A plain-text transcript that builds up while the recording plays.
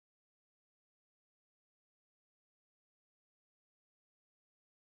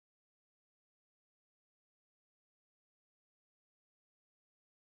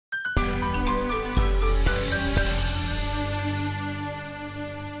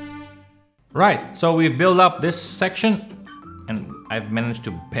Right, so we've built up this section and I've managed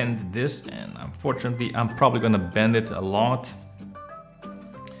to bend this, and unfortunately I'm probably gonna bend it a lot.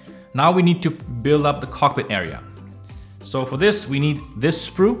 Now we need to build up the cockpit area. So for this we need this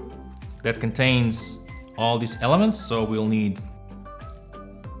sprue that contains all these elements. So we'll need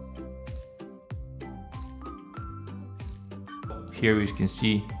here, you can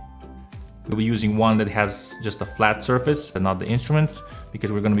see we'll be using one that has just a flat surface and not the instruments,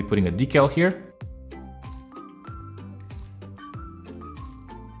 because we're going to be putting a decal here.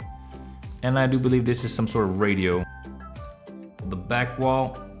 And I do believe this is some sort of radio. The back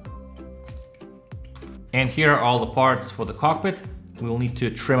wall. And here are all the parts for the cockpit. We'll need to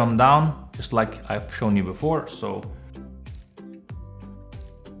trim them down, just like I've shown you before. So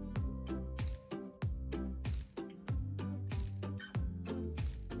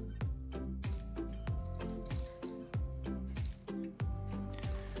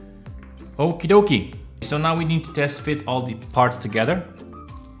okie dokie. So now we need to test fit all the parts together.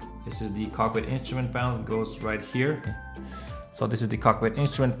 This is the cockpit instrument panel, it goes right here. So this is the cockpit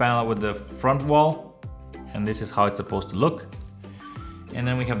instrument panel with the front wall, and this is how it's supposed to look. And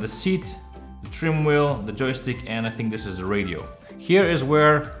then we have the seat, the trim wheel, the joystick, and I think this is the radio. Here is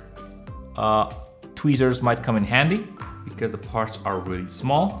where tweezers might come in handy, because the parts are really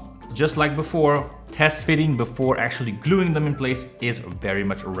small. Just like before, test fitting before actually gluing them in place is very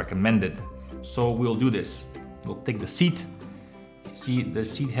much recommended. So we'll do this. We'll take the seat. See, the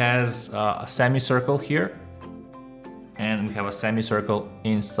seat has a semicircle here, and we have a semicircle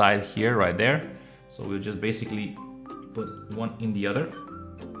inside here, right there. So we'll just basically put one in the other,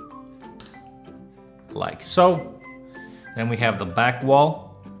 like so. Then we have the back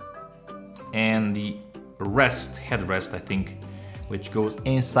wall and the headrest, I think, which goes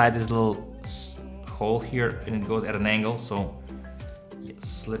inside this little hole here, and it goes at an angle. So you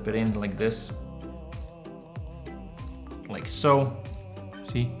slip it in like this, like so,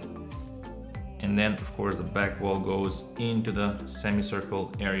 see? And then of course the back wall goes into the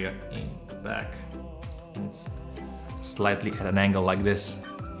semicircle area in the back, and it's slightly at an angle like this.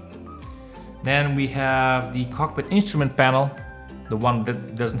 Then we have the cockpit instrument panel, the one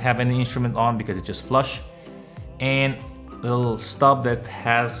that doesn't have any instrument on because it's just flush, and the little stub that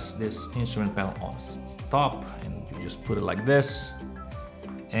has this instrument panel on top, and you just put it like this.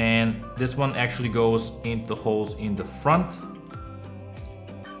 And this one actually goes into the holes in the front,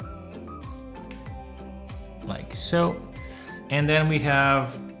 like so. And then we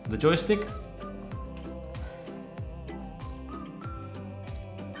have the joystick.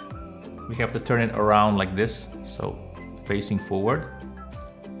 We have to turn it around like this, so facing forward.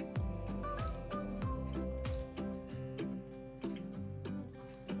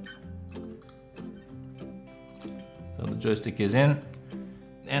 So the joystick is in.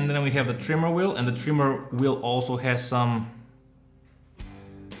 And then we have the trimmer wheel, and the trimmer wheel also has some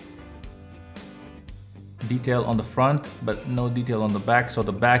detail on the front, but no detail on the back. So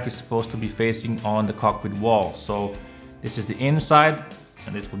the back is supposed to be facing on the cockpit wall. So this is the inside,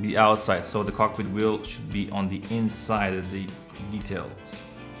 and this would be outside. So the cockpit wheel should be on the inside of the details.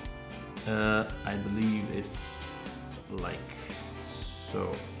 I believe it's like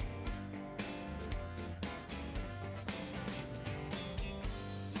so.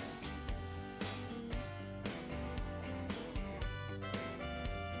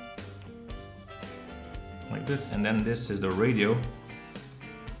 Like this, and then this is the radio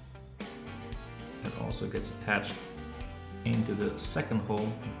that also gets attached into the second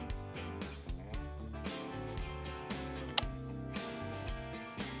hole.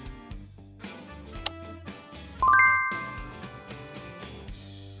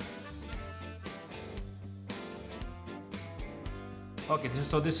 Okay,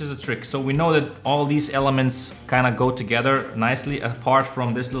 so this is a trick. So we know that all these elements kind of go together nicely, apart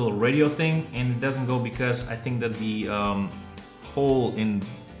from this little radio thing, and it doesn't go because I think that the hole in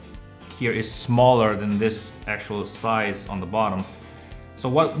here is smaller than this actual size on the bottom. So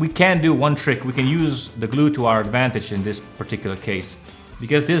what we can do, one trick, we can use the glue to our advantage in this particular case.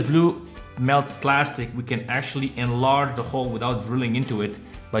 Because this glue melts plastic, we can actually enlarge the hole without drilling into it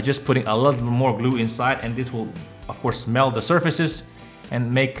by just putting a little bit more glue inside, and this will of course melt the surfaces and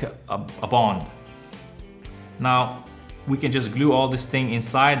make a bond. Now we can just glue all this thing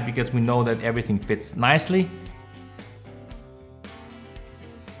inside because we know that everything fits nicely.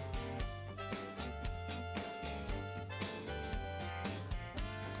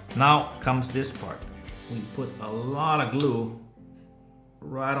 Now comes this part. We put a lot of glue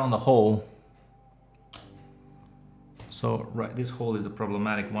right on the hole. So right, this hole is the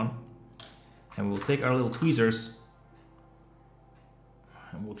problematic one. And we'll take our little tweezers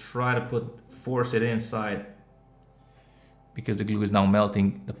and will try to force it inside because the glue is now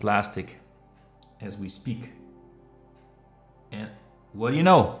melting the plastic as we speak. And what do you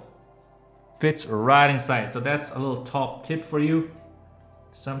know? Fits right inside. So that's a little top tip for you.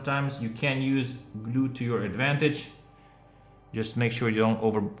 Sometimes you can use glue to your advantage. Just make sure you don't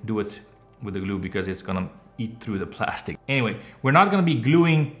overdo it with the glue because it's gonna eat through the plastic. Anyway, we're not gonna be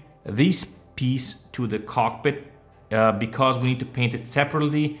gluing this piece to the cockpit because we need to paint it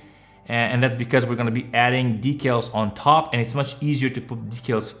separately, and that's because we're gonna be adding decals on top, and it's much easier to put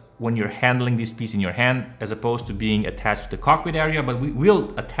decals when you're handling this piece in your hand as opposed to being attached to the cockpit area. But we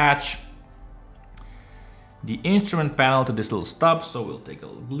will attach the instrument panel to this little stub, so we'll take a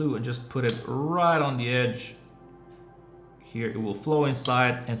little glue and just put it right on the edge. Here it will flow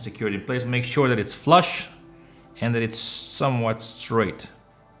inside and secure it in place. Make sure that it's flush and that it's somewhat straight,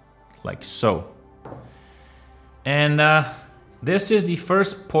 like so. And this is the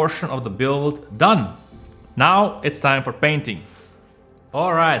first portion of the build done. Now it's time for painting.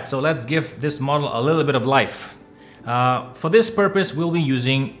 All right, so let's give this model a little bit of life. For this purpose, we'll be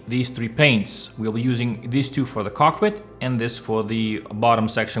using these three paints. We'll be using these two for the cockpit and this for the bottom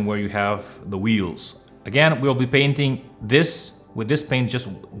section where you have the wheels. Again, we'll be painting this with this paint, just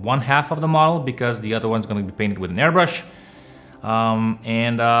one half of the model, because the other one's going to be painted with an airbrush.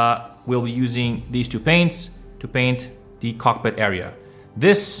 We'll be using these two paints to paint the cockpit area.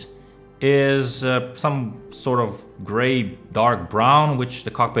 This is some sort of gray, dark brown, which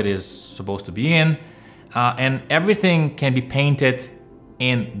the cockpit is supposed to be in. And everything can be painted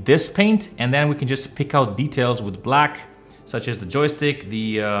in this paint, and then we can just pick out details with black, such as the joystick,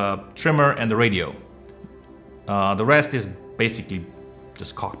 the trimmer, and the radio. The rest is basically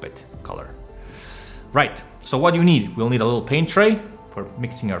just cockpit color. Right, so what do you need? We'll need a little paint tray for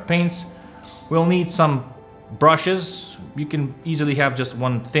mixing our paints. We'll need some brushes. You can easily have just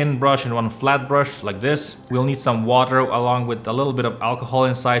one thin brush and one flat brush like this. We'll need some water along with a little bit of alcohol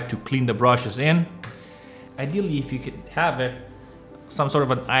inside to clean the brushes in. Ideally, if you could have it, some sort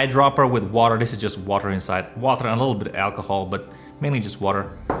of an eyedropper with water. This is just water inside. Water and a little bit of alcohol, but mainly just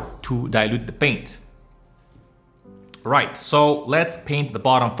water to dilute the paint. Right, so let's paint the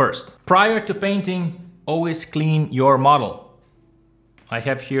bottom first. Prior to painting, always clean your model. I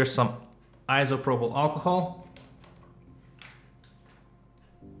have here some isopropyl alcohol.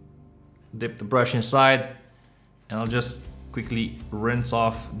 Dip the brush inside, and I'll just quickly rinse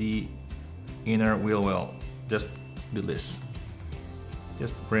off the inner wheel well. Just do this.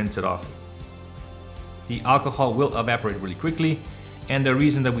 Just rinse it off. The alcohol will evaporate really quickly, and the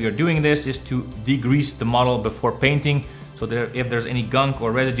reason that we are doing this is to degrease the model before painting, so that if there's any gunk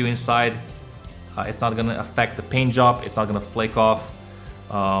or residue inside, it's not going to affect the paint job, it's not going to flake off.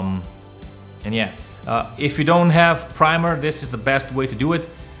 If you don't have primer, this is the best way to do it.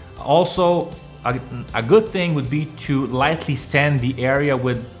 Also, a good thing would be to lightly sand the area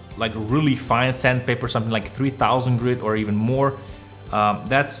with like really fine sandpaper, something like 3000 grit or even more.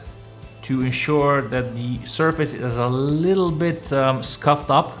 That's to ensure that the surface is a little bit scuffed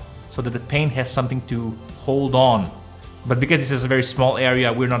up so that the paint has something to hold on. But because this is a very small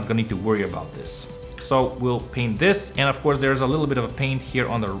area, we're not going to need to worry about this. So we'll paint this, and of course there's a little bit of a paint here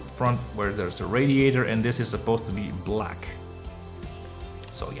on the front where there's a radiator, and this is supposed to be black.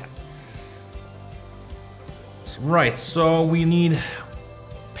 So yeah. Right, so we need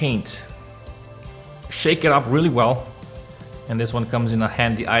paint. Shake it up really well. And this one comes in a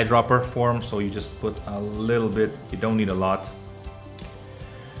handy eyedropper form, so you just put a little bit, you don't need a lot.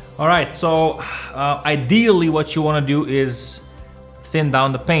 All right, so ideally what you want to do is thin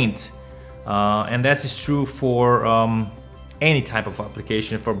down the paint. And that is true for any type of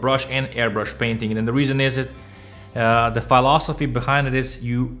application, for brush and airbrush painting. And the reason is that the philosophy behind it is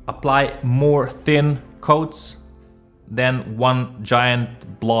you apply more thin coats than one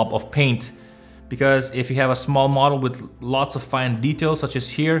giant blob of paint. Because if you have a small model with lots of fine details, such as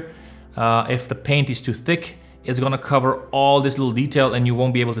here, if the paint is too thick, it's gonna cover all this little detail and you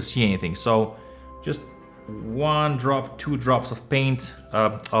won't be able to see anything. So just 1 drop, 2 drops of paint,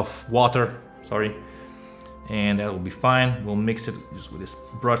 of water, sorry, and that will be fine. We'll mix it just with this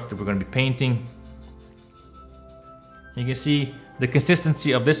brush that we're gonna be painting. You can see the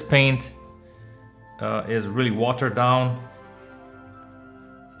consistency of this paint is really watered down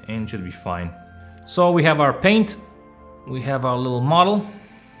and should be fine. So we have our paint, we have our little model,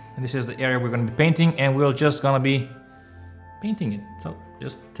 and this is the area we're going to be painting, and we're just going to be painting it. So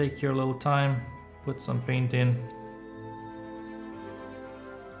just take your little time, put some paint in.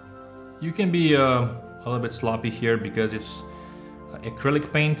 You can be a little bit sloppy here because it's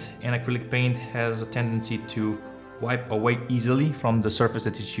acrylic paint, and acrylic paint has a tendency to wipe away easily from the surface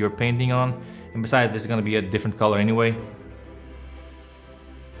that you're painting on. And besides, this is gonna be a different color anyway.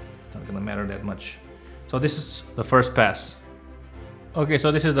 It's not gonna matter that much. So this is the first pass. Okay,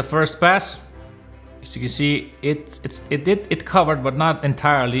 so this is the first pass. As you can see, it covered, but not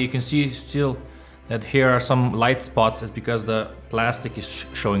entirely. You can see still that here are some light spots. It's because the plastic is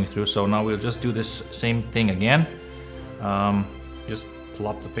showing through. So now we'll just do this same thing again. Just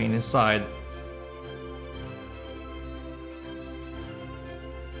plop the paint inside.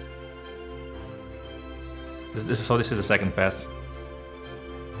 So this is the second pass.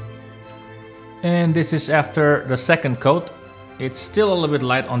 And this is after the second coat. It's still a little bit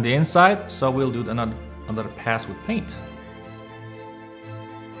light on the inside, so we'll do another pass with paint.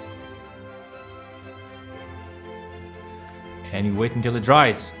 And you wait until it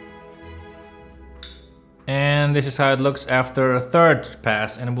dries. And this is how it looks after a third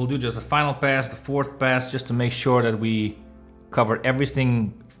pass. And we'll do just a final pass, the fourth pass, just to make sure that we cover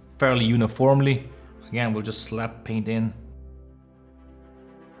everything fairly uniformly. Again, we'll just slap paint in.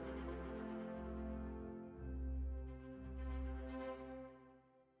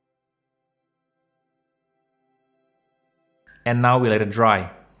 And now we let it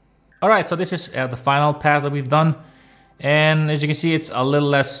dry. Alright, so this is the final pass that we've done. And as you can see, it's a little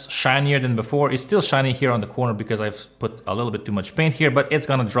less shinier than before. It's still shiny here on the corner because I've put a little bit too much paint here, but it's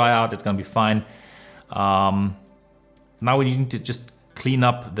gonna dry out, it's gonna be fine. Now we need to just clean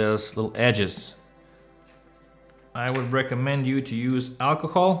up those little edges. I would recommend you to use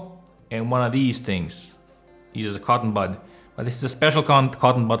alcohol and one of these things. Use a cotton bud. But this is a special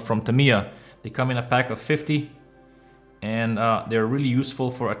cotton bud from Tamiya. They come in a pack of 50. And they're really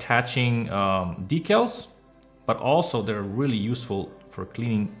useful for attaching decals, but also they're really useful for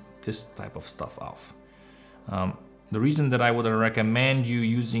cleaning this type of stuff off. The reason that I would recommend you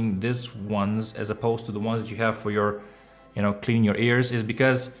using these ones as opposed to the ones that you have for your, cleaning your ears is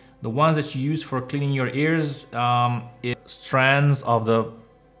because the ones that you use for cleaning your ears, strands of the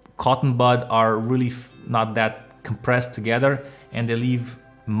cotton bud are really not that compressed together, and they leave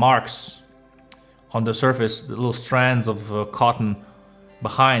marks on the surface, the little strands of cotton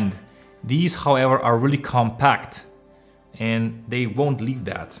behind. These, however, are really compact and they won't leave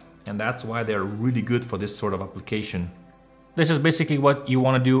that. And that's why they're really good for this sort of application. This is basically what you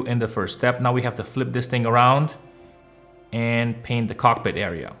want to do in the first step. Now we have to flip this thing around and paint the cockpit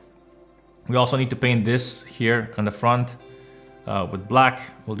area. We also need to paint this here on the front with black.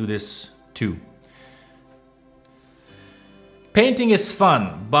 We'll do this too. Painting is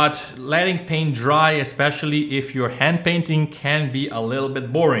fun, but letting paint dry, especially if you're hand painting, can be a little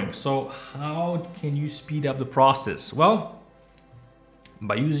bit boring. So how can you speed up the process? Well,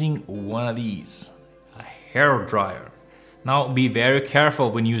 by using one of these, a hair dryer. Now be very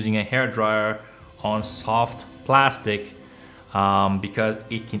careful when using a hair dryer on soft plastic because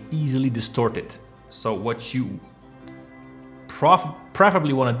it can easily distort it. So what you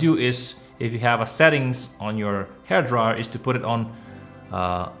preferably want to do is, if you have a settings on your hair dryer, is to put it on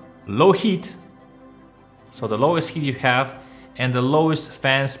low heat. So the lowest heat you have and the lowest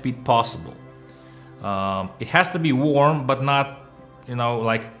fan speed possible. It has to be warm, but not,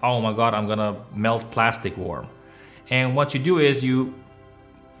 like, oh my God, I'm gonna melt plastic warm. And what you do is you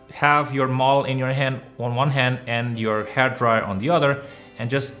have your model in your hand on one hand and your hair dryer on the other, and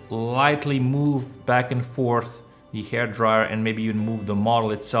just lightly move back and forth the hair dryer, and maybe you move the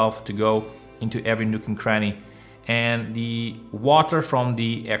model itself to go into every nook and cranny. And the water from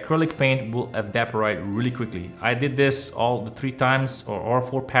the acrylic paint will evaporate really quickly. I did this all the 3 times or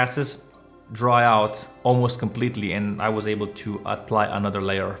 4 passes, dry out almost completely, and I was able to apply another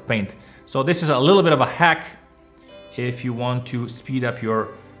layer of paint. So this is a little bit of a hack if you want to speed up your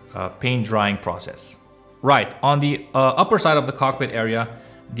paint drying process. Right, on the upper side of the cockpit area,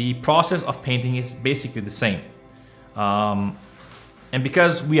 the process of painting is basically the same. And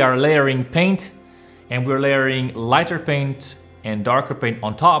because we are layering paint, and we're layering lighter paint and darker paint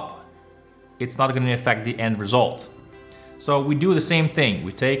on top, it's not going to affect the end result. So we do the same thing.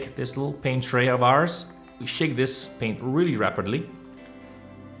 We take this little paint tray of ours, we shake this paint really rapidly,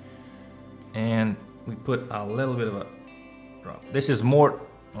 and we put a little bit of a drop. This is more,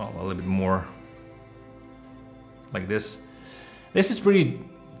 well, a little bit more like this. This is pretty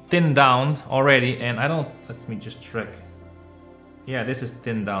thinned down already, and let me just check. Yeah, this is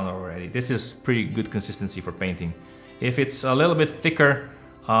thinned down already. This is pretty good consistency for painting. If it's a little bit thicker,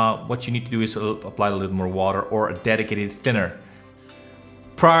 what you need to do is apply a little more water or a dedicated thinner.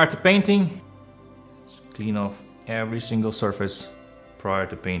 Prior to painting, just clean off every single surface prior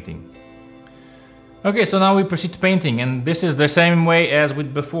to painting. Okay, so now we proceed to painting, and this is the same way as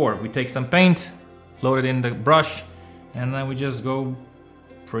with before. We take some paint, load it in the brush, And then we just go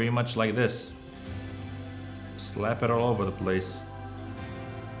pretty much like this. Slap it all over the place.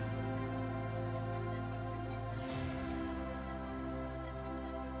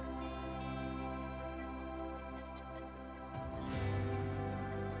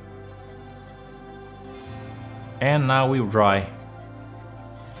 And now we dry.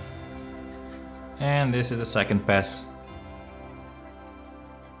 And this is the second pass.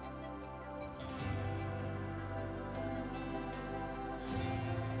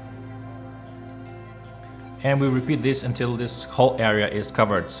 And we repeat this until this whole area is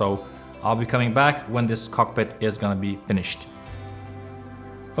covered. So I'll be coming back when this cockpit is gonna be finished.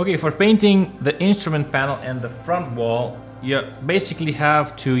 Okay, for painting the instrument panel and the front wall, you basically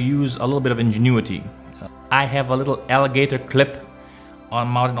have to use a little bit of ingenuity. I have a little alligator clip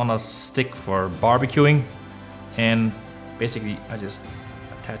mounted on a stick for barbecuing, and basically I just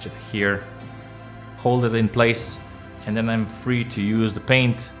attach it here, hold it in place, and then I'm free to use the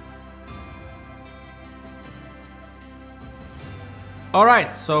paint.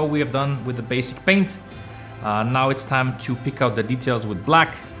 Alright, so we have done with the basic paint. Now it's time to pick out the details with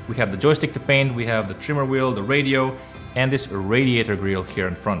black. We have the joystick to paint, we have the trimmer wheel, the radio, and this radiator grille here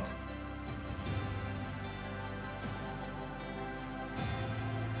in front.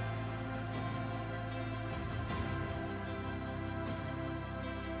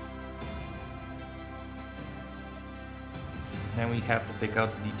 And we have to pick out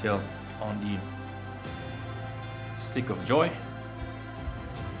the detail on the stick of joy.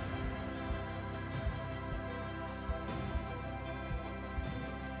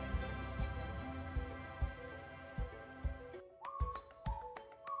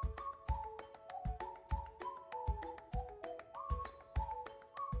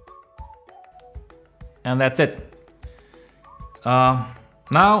 And that's it.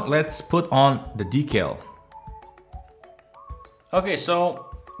 Now let's put on the decal. Okay, so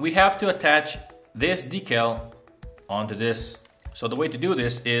we have to attach this decal onto this. So the way to do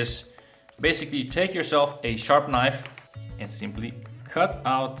this is basically take yourself a sharp knife and simply cut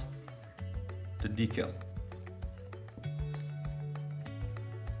out the decal.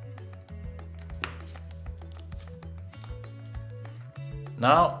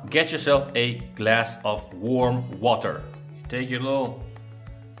 Now get yourself a glass of warm water. You take your little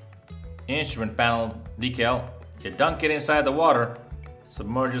instrument panel decal, you dunk it inside the water,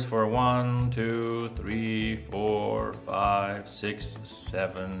 submerges for 1, 2, 3, 4, 5, 6,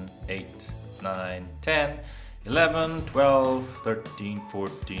 7, 8, 9, 10, 11, 12, 13,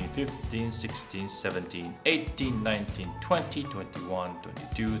 14, 15, 16, 17, 18, 19, 20, 21,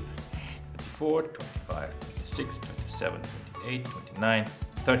 22, 24, 25, 26, 27, 28, 29,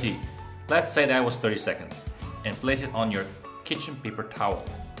 30. Let's say that was 30 seconds. And place it on your kitchen paper towel.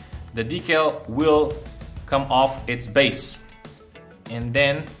 The decal will come off its base. And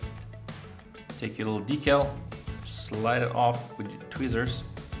then take your little decal, slide it off with your tweezers,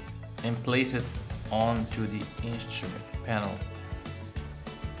 and place it onto the instrument panel.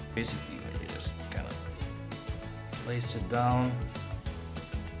 Basically, you just kind of place it down,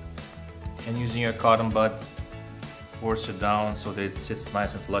 and using your cotton bud, force it down so that it sits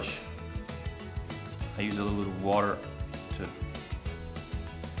nice and flush. I use a little bit of water to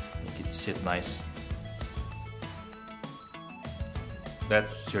make it sit nice.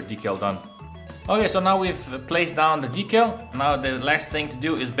 That's your decal done. Okay, so now we've placed down the decal. Now the last thing to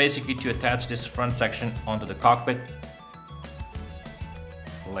do is basically to attach this front section onto the cockpit.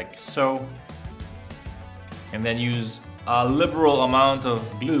 Like so. And then use a liberal amount of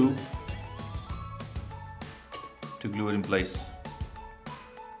glue to glue it in place.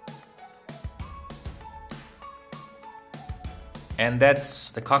 And that's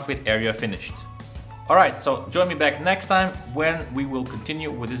the cockpit area finished. Alright, so join me back next time when we will continue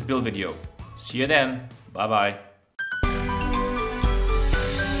with this build video. See you then. Bye bye.